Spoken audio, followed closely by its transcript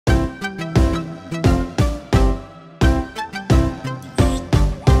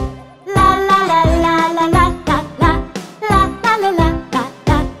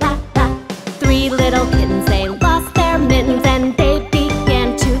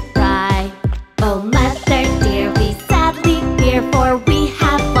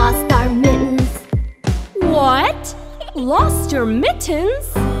mittens,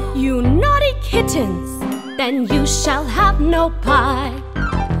 you naughty kittens, then you shall have no pie.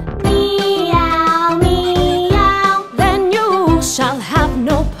 Meow, meow, then you shall have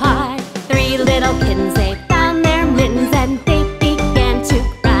no pie. Three little kittens, they found their mittens and they began to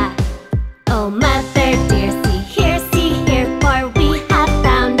cry. Oh, mother dear, see here, for we have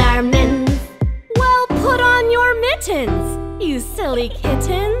found our mittens. Well, put on your mittens, you silly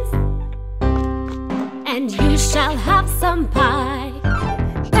kittens, and you shall have some pie.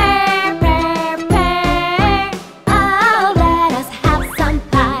 Purr, purr, purr, oh, let us have some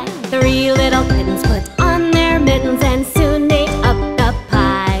pie. Three little kittens put on their mittens and soon ate up the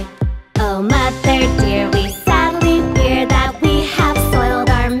pie. Oh, mother dear, we sadly fear that we have soiled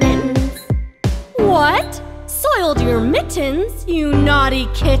our mittens. What? Soiled your mittens, you naughty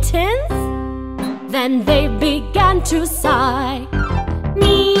kittens? Then they began to sigh.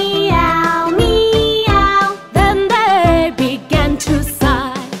 Meow, meow, then they began to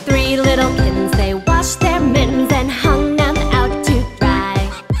sigh. Three little kittens, they washed their mittens and hung them out to dry.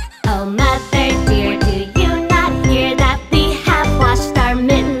 Oh, mother dear, do you not hear that we have washed our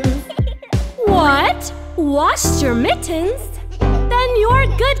mittens? What? Washed your mittens? Then you're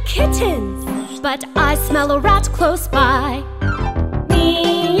good kittens. But I smell a rat close by.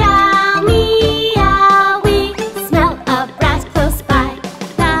 Meow, meow, we smell a rat close by.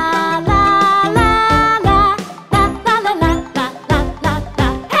 La la la la, la la la la la la la la.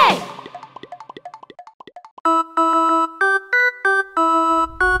 Hey!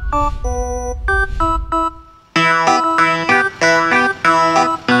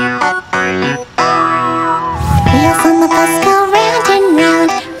 Wheels on the bus go round and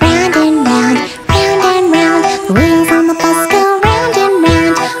round, round and round, round and round. The wheels on the bus go round and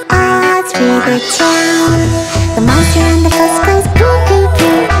round, all through the town. The monster on the bus goes boo boo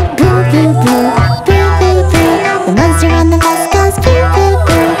boo, boo boo boo, boo boo boo. The monster on the bus goes boo boo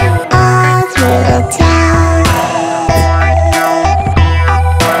boo, all through the town.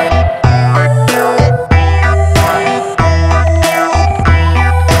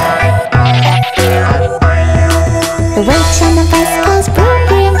 The witch on the bus goes boom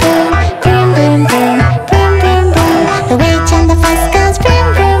boom boom, boom boom boom, boom boom boom. The witch on the bus goes boom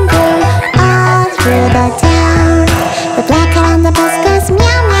boom boom, all through the town. The black cat on the bus goes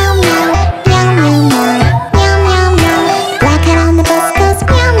meow meow meow, meow meow meow, meow meow meow. The black cat on the bus goes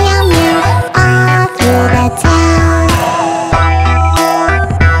meow meow meow, all through the town.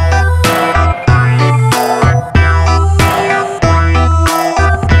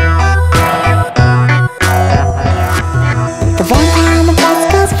 The vampire on the bus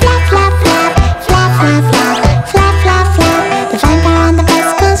goes flap flap flap, flap flap flap, flap flap flap. The vampire on the bus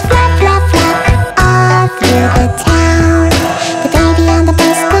goes flap flap flap, all through the town. The baby on the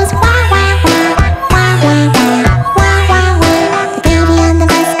bus goes wah wah wah, wah wah wah, wah wah wah. The baby on the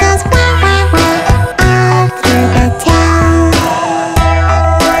bus goes wah wah wah, all through the town.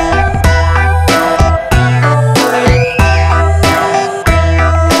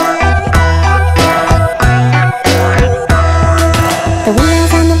 The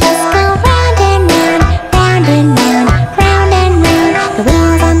wheels on the bus go round and round, round and round, round and round. The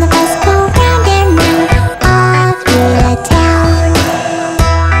wheels on the bus go round and round, all through the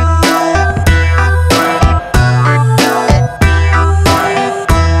town.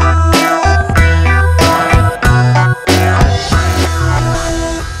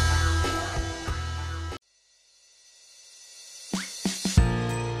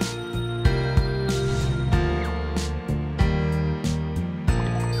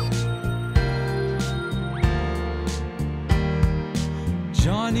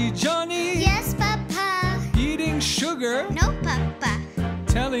 Johny Johny, Yes, Papa. eating sugar, No, Papa.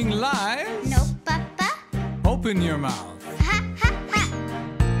 telling lies. No, Papa. Open your mouth. Ha, ha, ha.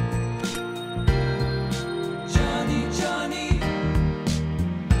 Johny Johny,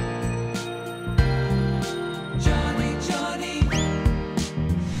 Johny Johny,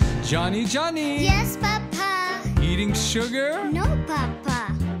 Johny Johny, Yes, Papa. eating sugar, No,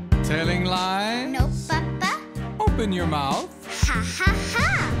 Papa. telling lies. No, Papa. Open your mouth. Ha, ha, ha.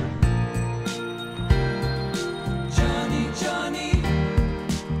 Johny Johny,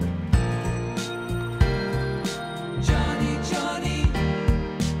 Johny Johny,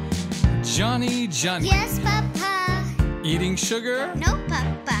 Johny Johny, Yes, Papa. eating sugar, No,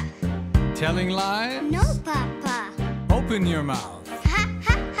 Papa. telling lies. No, Papa. Open your mouth. Ha,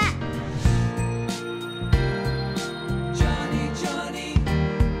 ha, ha. Johny Johny,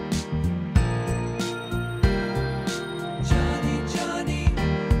 Johny Johny,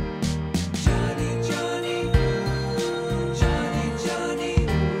 Johny Johny, Johny Johny,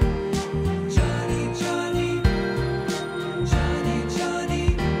 Johny Johny, Johny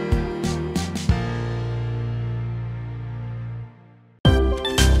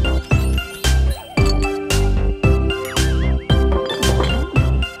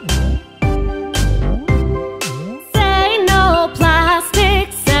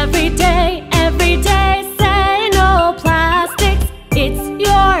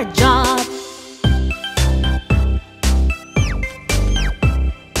your job.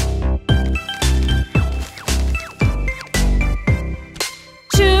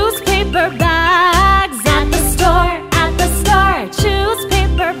 Choose paper bags at the store, at the store. Choose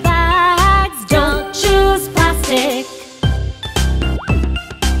paper bags, don't choose plastic.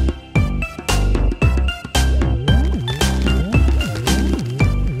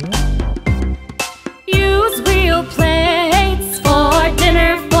 Use real plates for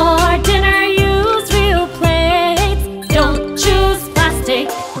dinner, for dinner. Use real plates, don't choose plastic.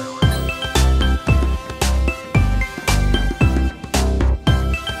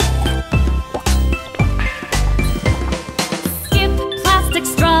 Skip plastic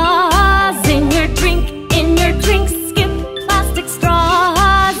straws in your drink, in your drink. Skip plastic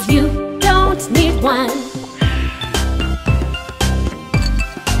straws, you don't need one.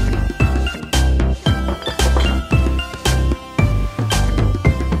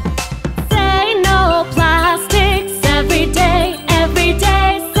 Say no plastics every day, every day.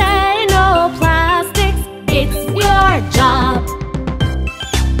 Say no plastics, it's your job.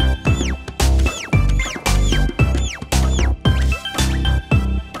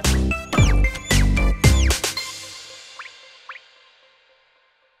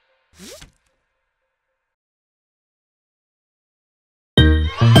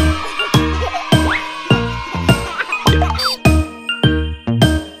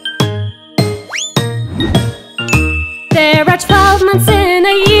 There are 12 months in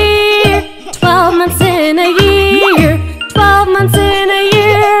a year, 12 months in a year, 12 months in a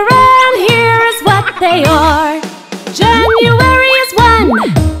year, and here is what they are. January is 1,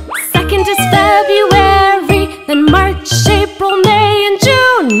 2nd is February, then March, April, May, and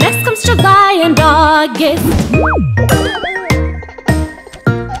June. Next comes July and August.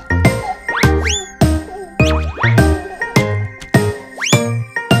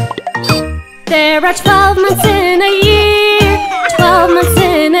 There are 12 months in a year, 12 months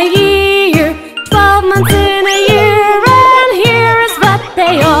in a year, 12 months in a year, and here is what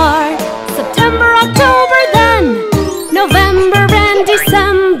they are. September, October, then November and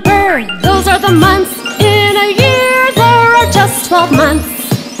December. Those are the months in a year. There are just 12 months.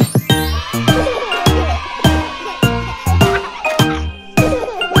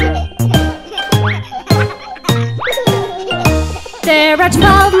 There are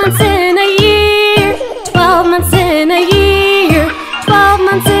 12 months in a year, 12 months in a year, 12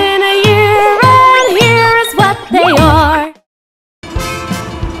 months in a year, and here is what they are.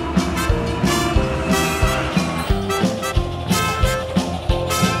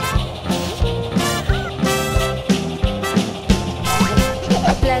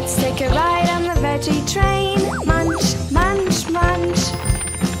 Let's take a ride on the veggie train. Munch, munch, munch.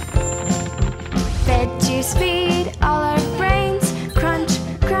 Veggies feed all our brains. Crunch,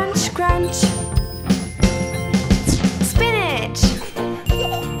 crunch, crunch. Spinach.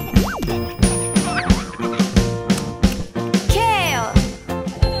 Kale.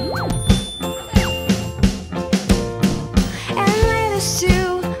 And lettuce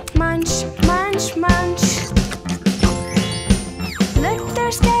too. Munch, munch, munch. Look,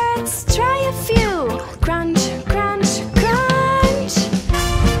 there's carrots, try a few. Crunch, crunch, crunch.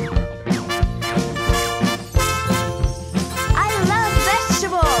 I love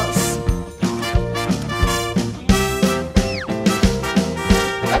vegetables.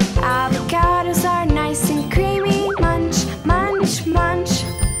 Avocados are nice and creamy. Munch, munch, munch.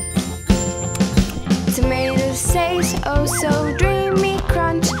 Tomatoes taste oh so dreamy.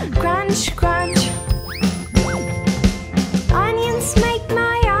 Crunch, crunch, crunch. Onions make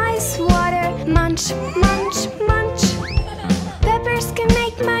my eyes water. Munch, munch, munch. Peppers can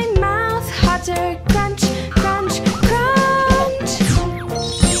make my mouth hotter. Crunch, crunch, crunch.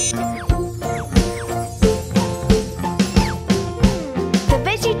 The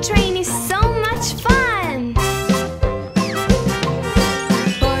veggie train is so much fun.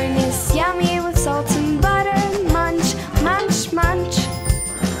 Corn is yummy with salt and butter. Munch, munch, munch.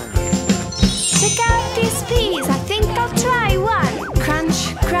 Check out these peas, I think I'll try one.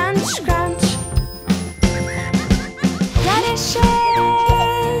 Crunch, crunch, crunch.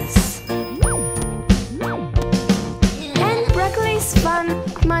 Radishes. And broccoli's fun.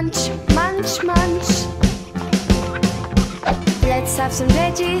 Munch, munch, munch. Let's have some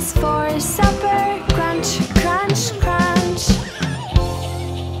veggies for supper. Crunch, crunch, crunch.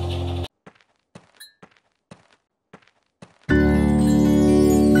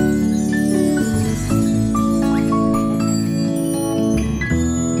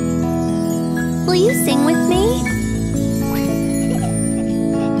 Will you sing with me?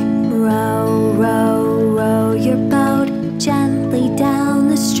 Row, row, row your boat gently down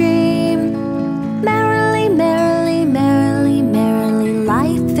the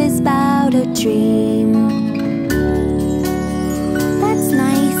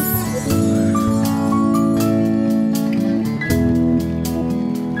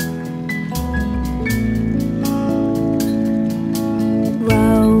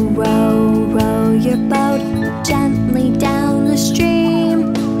gently down the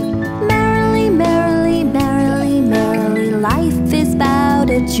stream. Merrily, merrily, merrily, merrily, life is but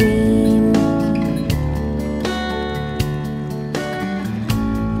a dream.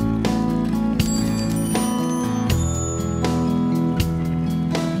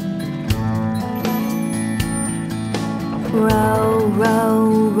 Row,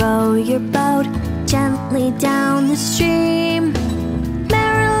 row, row your boat gently down the stream.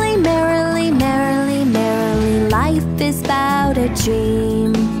 Merrily, merrily, merrily, merrily, life is but a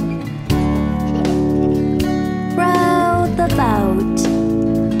dream. Row the boat.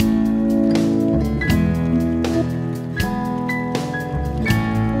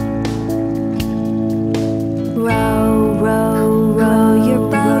 Row, row, row your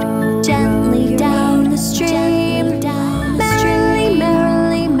boat gently down the stream. Merrily,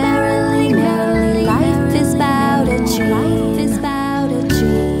 merrily, merrily, merrily, life is but a dream. Life is but a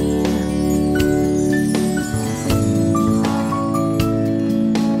dream.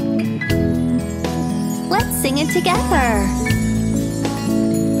 Let's sing it together.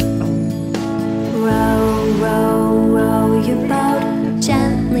 Row, row, row your boat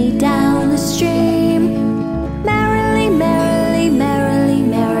gently down the stream. Merrily, merrily, merrily,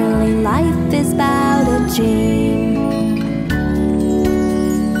 merrily, life is but a dream.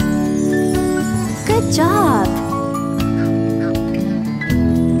 Good job!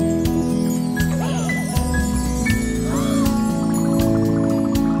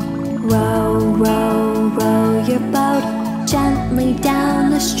 Row, row, row your boat gently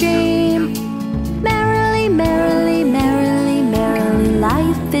down the stream. Merrily, merrily, merrily, merrily,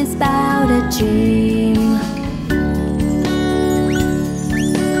 life is but a dream.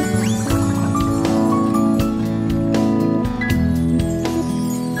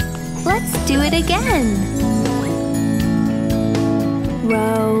 Let's do it again.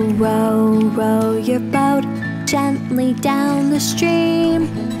 Row, row, row your boat gently down the stream.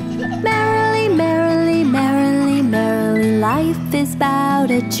 Merrily, merrily, merrily, merrily, life is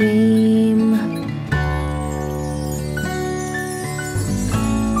but a dream.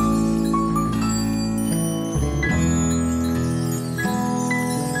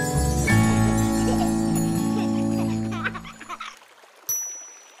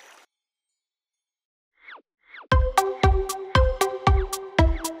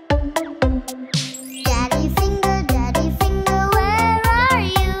 Daddy finger, where are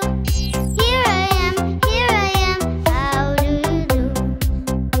you? Here I am, how do you do?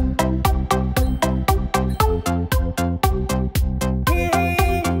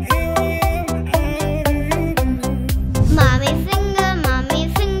 Mommy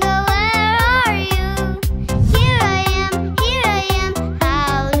finger, where are you? Here I am,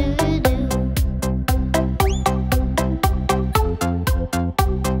 how do you do?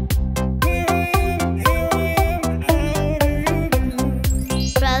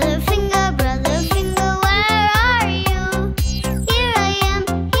 Brother finger, where are you? Here I am,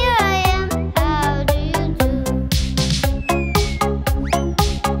 how do you do?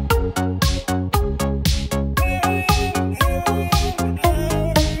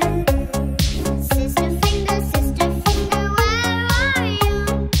 Sister finger, where are you?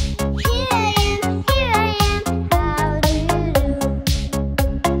 Here I am, how do you do?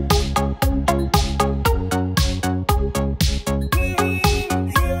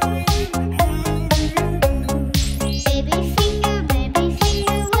 Baby finger,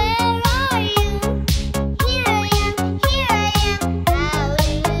 where are you? Here I am, how do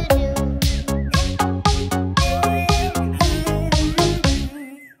you do?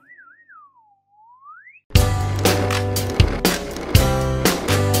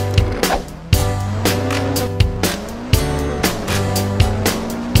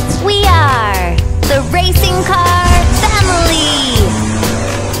 We are the racing car family.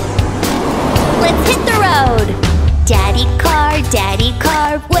 Let's hit the road. Daddy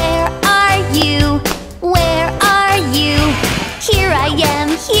car, where are you? Where are you? Here I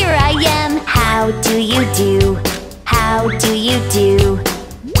am, how do you do? How do you do?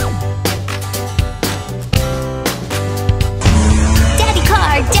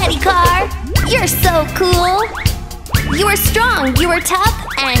 Daddy car, you're so cool. You are strong, you are tough,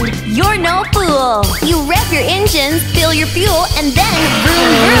 and you're no fool. You rev your engines, fill your fuel, and then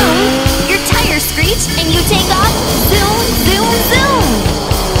vroom vroom. Your tires screech and you take off. Zoom, zoom, zoom.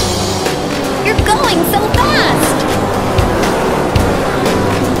 You're going so fast.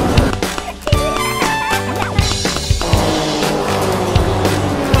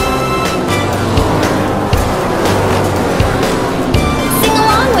 Sing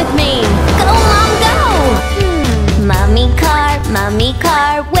along with me. Go, Mom, go. Mommy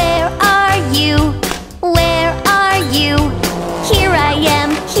car, where are you? Where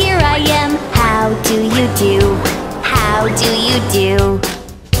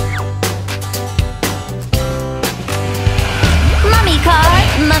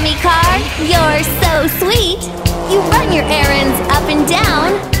mommy car, you're so sweet. You run your errands up and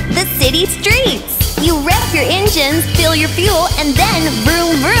down the city streets. You rev your engines, fill your fuel, and then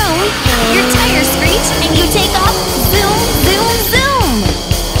vroom vroom. Your tires screech and you take off, zoom, zoom, zoom.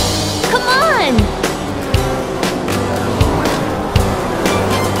 Come on!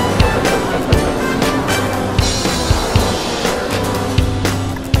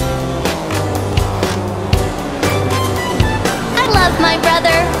 I love my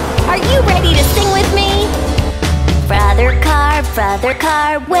brother. Are you ready to sing with me? Brother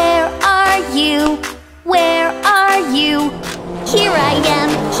car, where are you? Where are you? Here I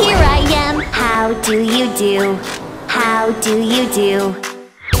am, how do you do? How do you do?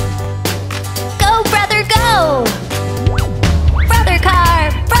 Go, brother, go! Brother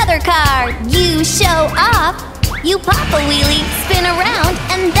car, you show off. You pop a wheelie, spin around,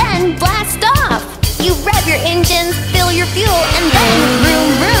 and then blast off. You rev your engines, fill your fuel, and then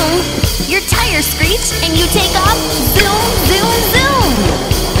vroom vroom. Your tires screech and you take off, zoom, zoom, zoom.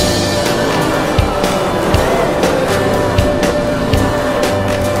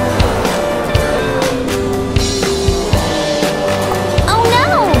 Oh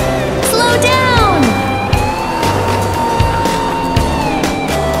no! Slow down!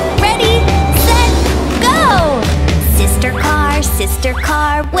 Ready, set, go! Sister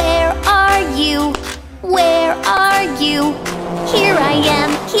car, where are you? Where are you? Here I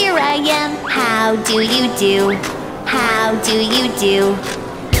am, how do you do? How do you do?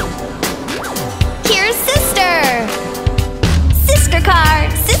 Here's Sister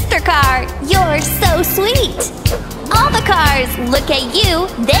car, you're so sweet. All the cars look at you,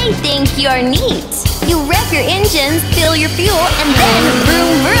 they think you're neat. You rev your engines, fill your fuel, and then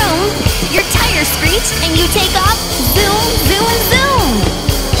vroom vroom. Your tires screech and you take off, zoom, zoom, zoom.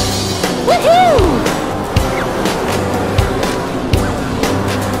 Woohoo!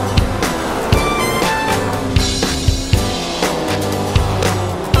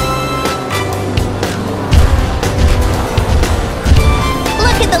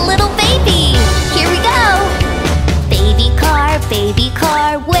 Baby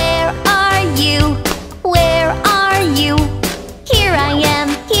car, where are you? Where are you? Here I am,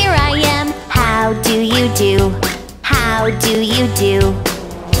 how do you do? How do you do?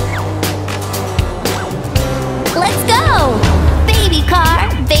 Let's go! Baby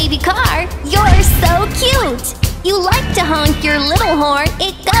car, you're so cute! You like to honk your little horn,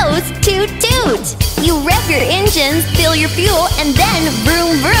 it goes toot toot! You rev your engines, fill your fuel, and then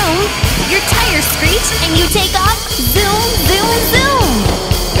vroom vroom!